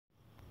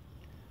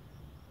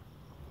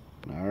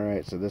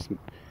flashlight, so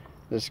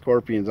this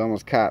scorpion's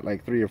almost caught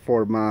like 3 or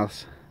 4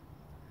 moths.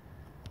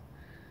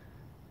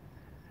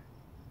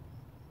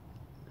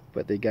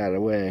 But they got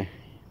away.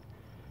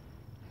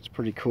 It's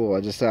pretty cool.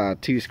 I just saw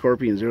 2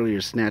 scorpions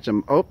earlier snatch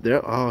them. Oh,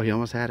 there! Oh, he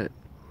almost had it.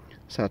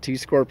 Saw 2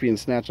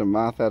 scorpions snatch a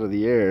moth out of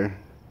the air,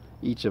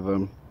 each of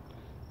them,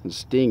 and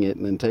sting it,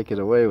 and then take it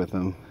away with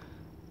them.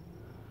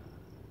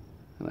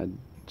 And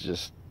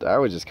I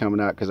was just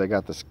coming out because I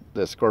got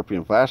the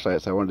scorpion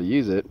flashlight, so I wanted to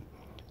use it.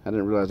 I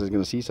didn't realize I was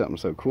going to see something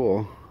so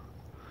cool.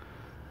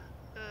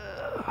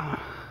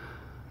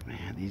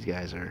 Man, these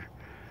guys are...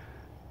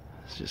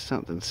 It's just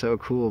something so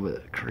cool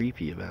but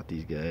creepy about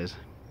these guys.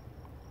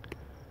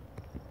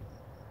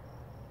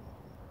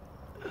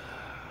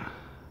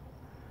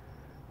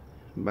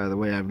 By the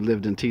way, I've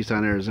lived in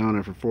Tucson,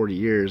 Arizona for 40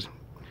 years.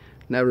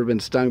 Never been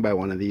stung by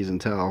one of these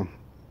until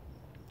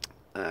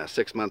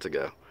 6 months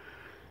ago.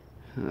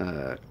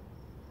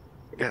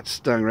 Got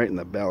stung right in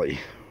the belly.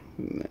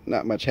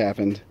 Not much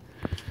happened.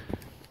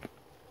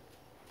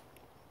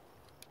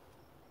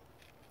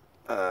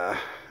 I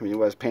mean, it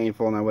was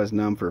painful and I was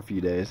numb for a few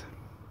days.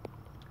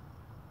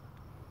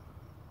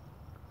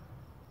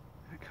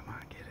 Come on,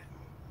 get it.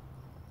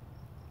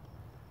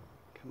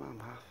 Come on,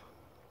 moth.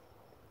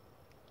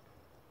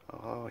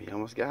 Oh, you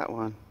almost got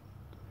one.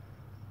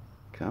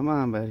 Come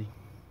on, buddy.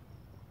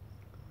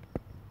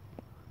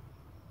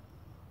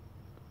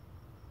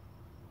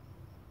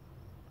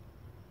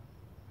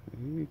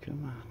 Ooh,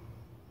 come on.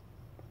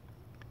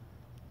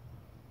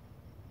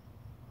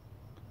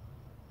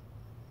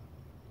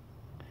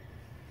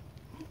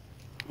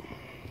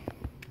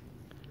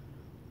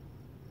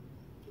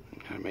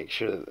 Gotta make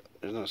sure that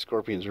there's no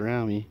scorpions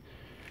around me.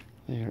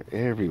 They are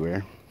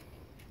everywhere.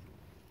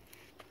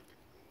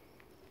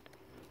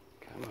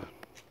 Come on.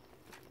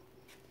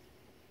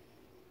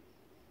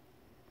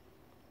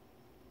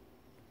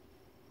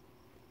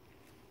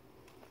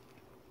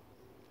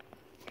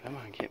 Come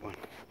on, get one.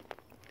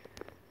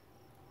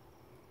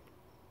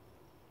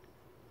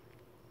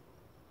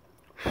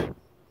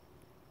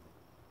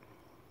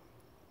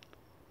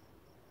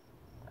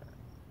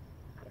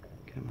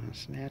 Come on,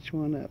 snatch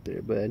one up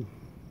there, bud.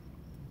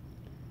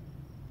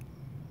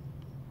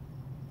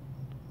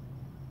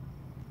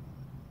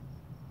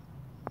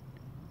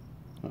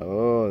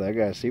 Oh, that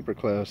guy's super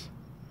close.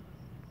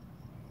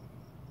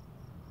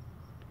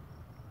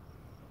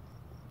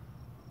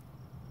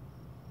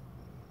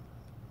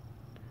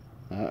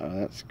 Uh-oh,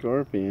 that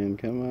scorpion.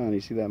 Come on,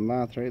 you see that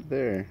moth right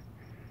there?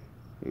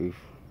 Oof.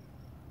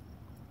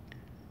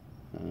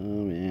 Oh,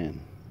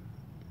 man.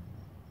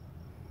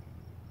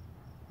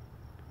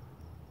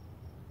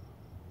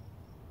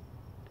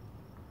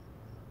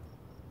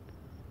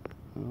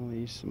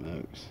 Holy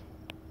smokes.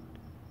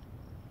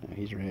 Oh,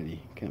 he's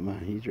ready. Come on,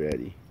 he's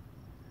ready.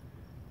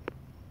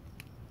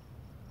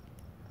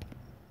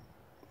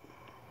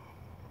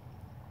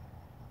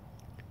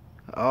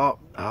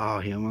 Oh,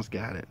 he almost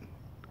got it.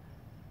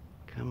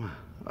 Come on.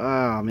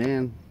 Oh,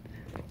 man.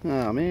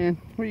 Oh, man.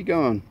 Where you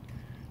going?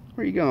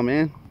 Where you going,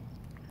 man?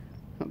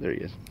 Oh, there he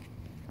is.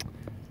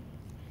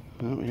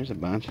 Oh, here's a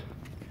bunch.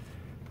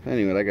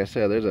 Anyway, like I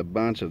said, there's a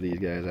bunch of these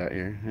guys out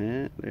here.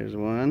 Yeah, there's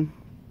one.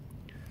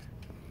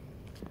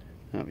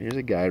 Oh, here's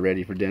a guy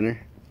ready for dinner.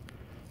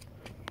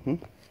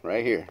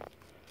 Right here.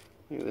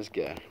 Look at this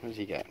guy. What's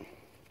he got?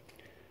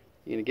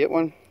 You gonna get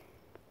one?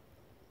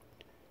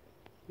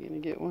 You gonna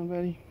get one,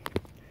 buddy?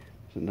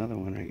 There's another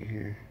one right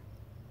here.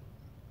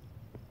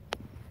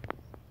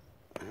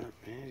 Oh,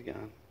 man, he's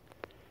gone.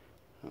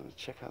 Oh, let's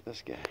check out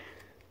this guy.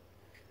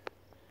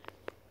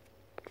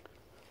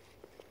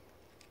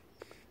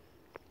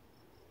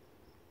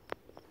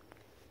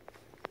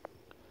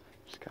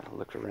 Just gotta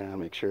look around,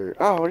 make sure.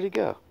 Oh, where'd he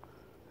go?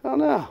 Oh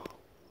no.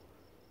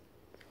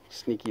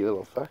 Sneaky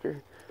little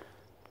fucker.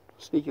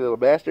 Sneaky little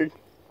bastard.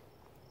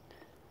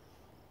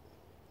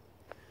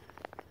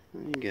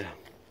 There you go.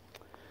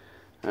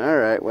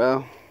 Alright,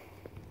 well.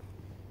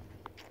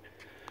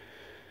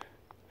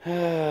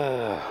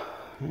 Well,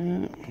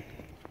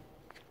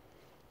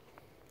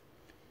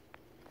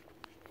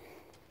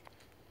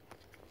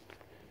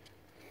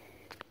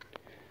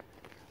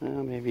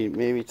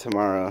 maybe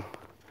tomorrow.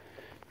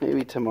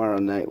 Maybe tomorrow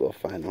night we'll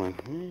find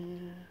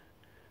one.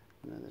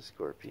 Another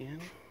scorpion.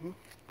 These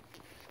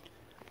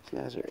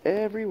guys are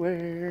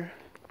everywhere.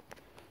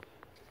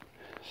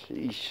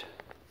 Sheesh.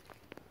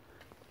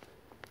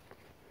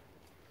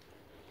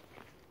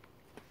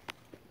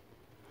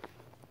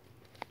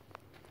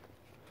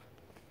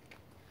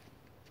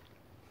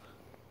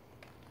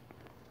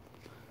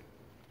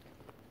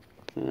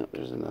 Yep,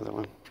 there's another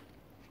one.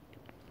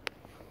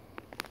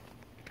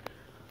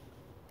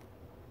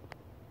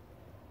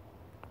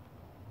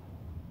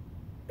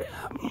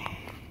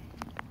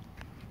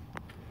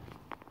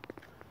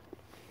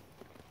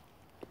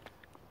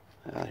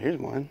 Here's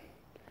one.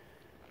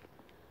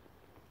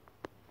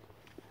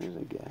 There's a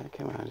guy.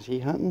 Come on, is he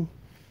hunting?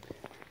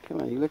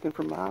 Come on, you looking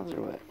for moths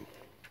or what?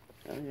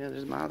 Oh yeah,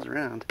 there's moths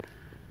around.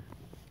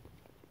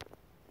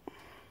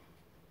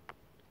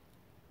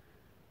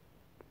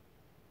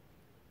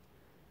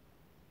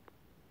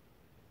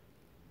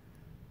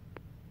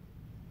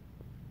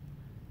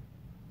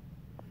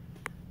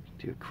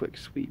 Do a quick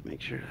sweep, make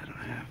sure I don't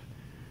have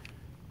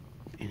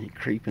any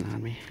creeping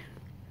on me.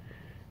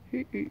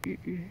 This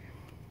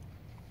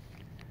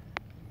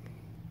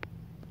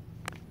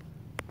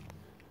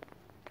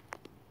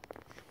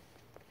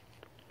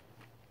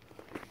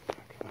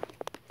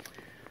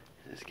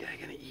guy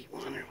gonna eat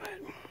one or what?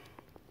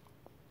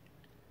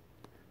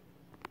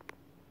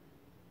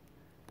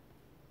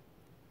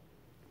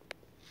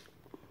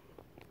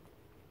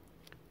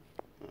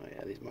 Oh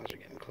yeah, these moths are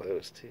getting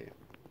close too.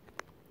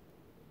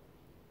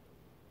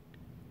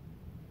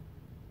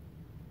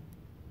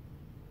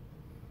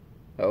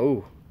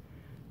 Oh.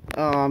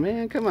 Oh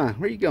man, come on.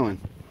 Where you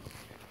going?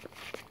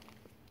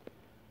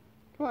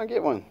 Come on,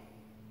 get one.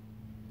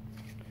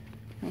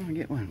 Come on,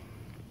 get one.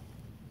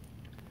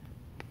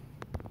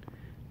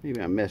 Maybe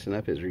I'm messing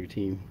up his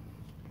routine.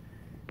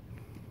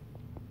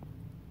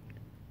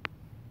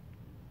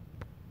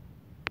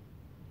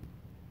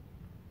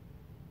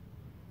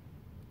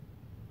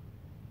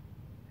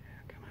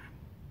 Come on.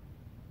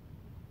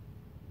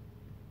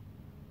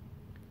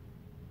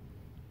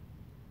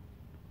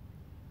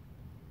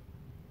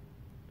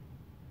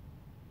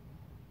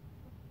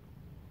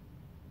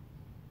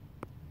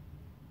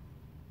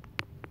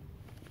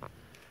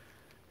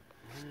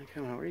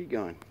 Come on, where are you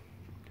going?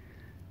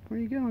 Where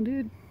are you going,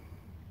 dude?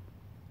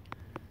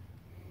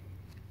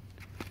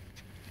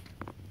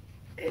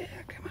 Yeah,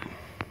 come on.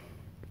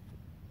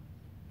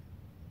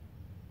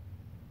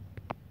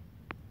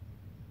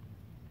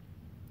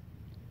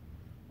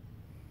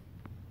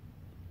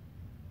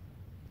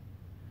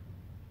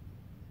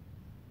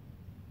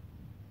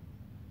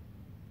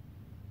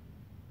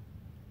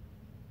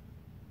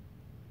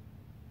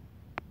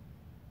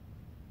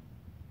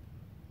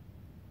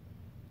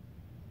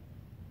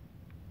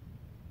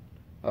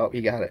 Oh,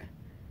 he got it.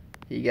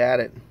 He got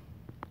it.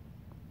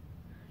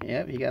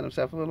 Yep, he got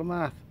himself a little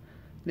moth.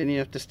 Didn't even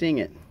have to sting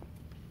it.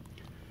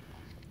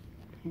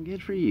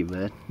 Good for you,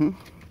 bud.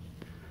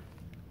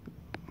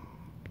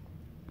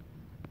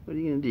 What are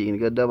you gonna do? You gonna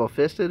go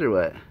double-fisted or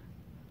what?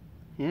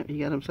 Yep, he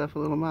got himself a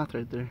little moth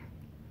right there.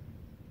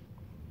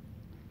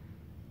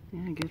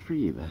 Yeah, good for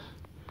you, bud.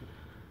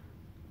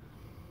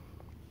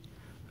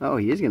 Oh,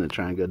 he is gonna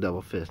try and go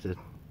double-fisted.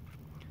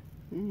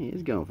 Yeah, he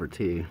is going for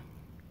two.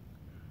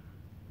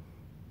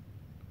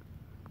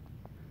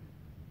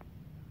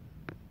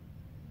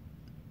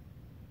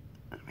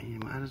 I mean, you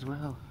might as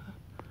well.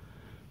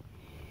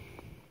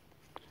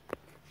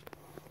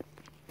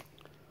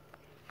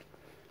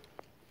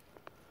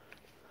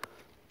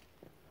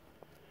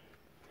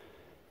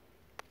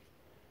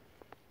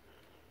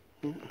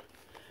 Yeah.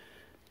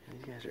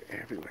 These guys are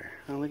everywhere.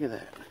 Oh, look at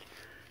that.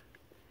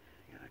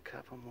 Got a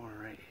couple more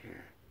right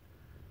here.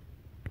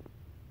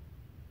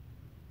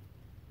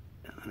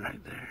 And then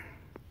right there.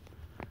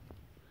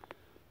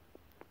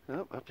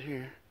 Oh, up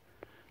here.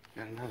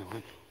 Got another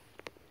one.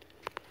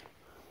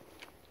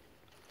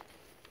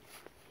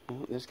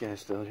 Oh, this guy's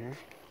still here.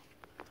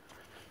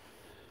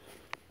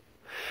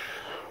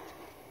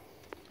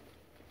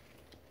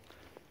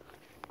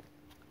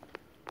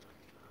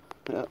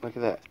 Oh, look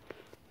at that.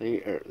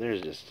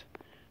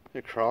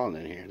 They're crawling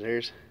in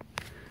here.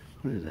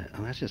 What is that?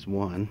 Oh, that's just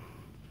one.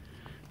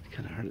 It's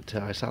kind of hard to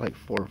tell. I saw like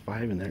 4 or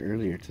 5 in there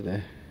earlier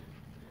tonight.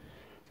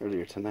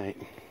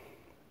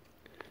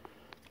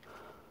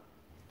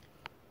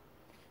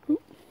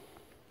 Oop.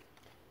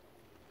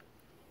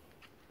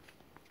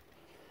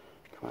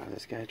 Come on,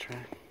 this guy try.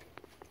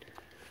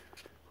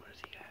 What does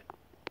he got?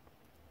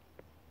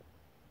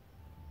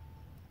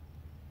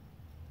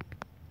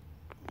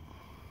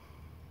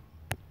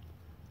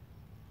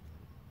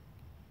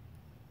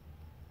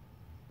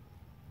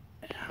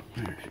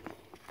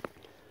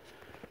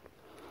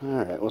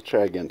 Alright, we'll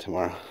try again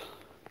tomorrow.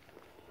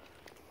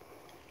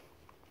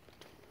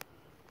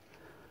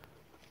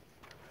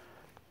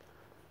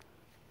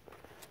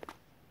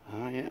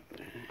 Oh yeah,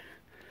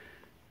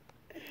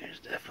 there's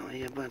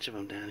definitely a bunch of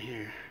them down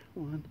here.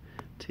 1,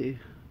 2,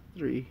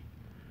 3,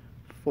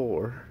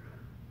 4,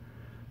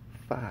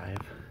 5.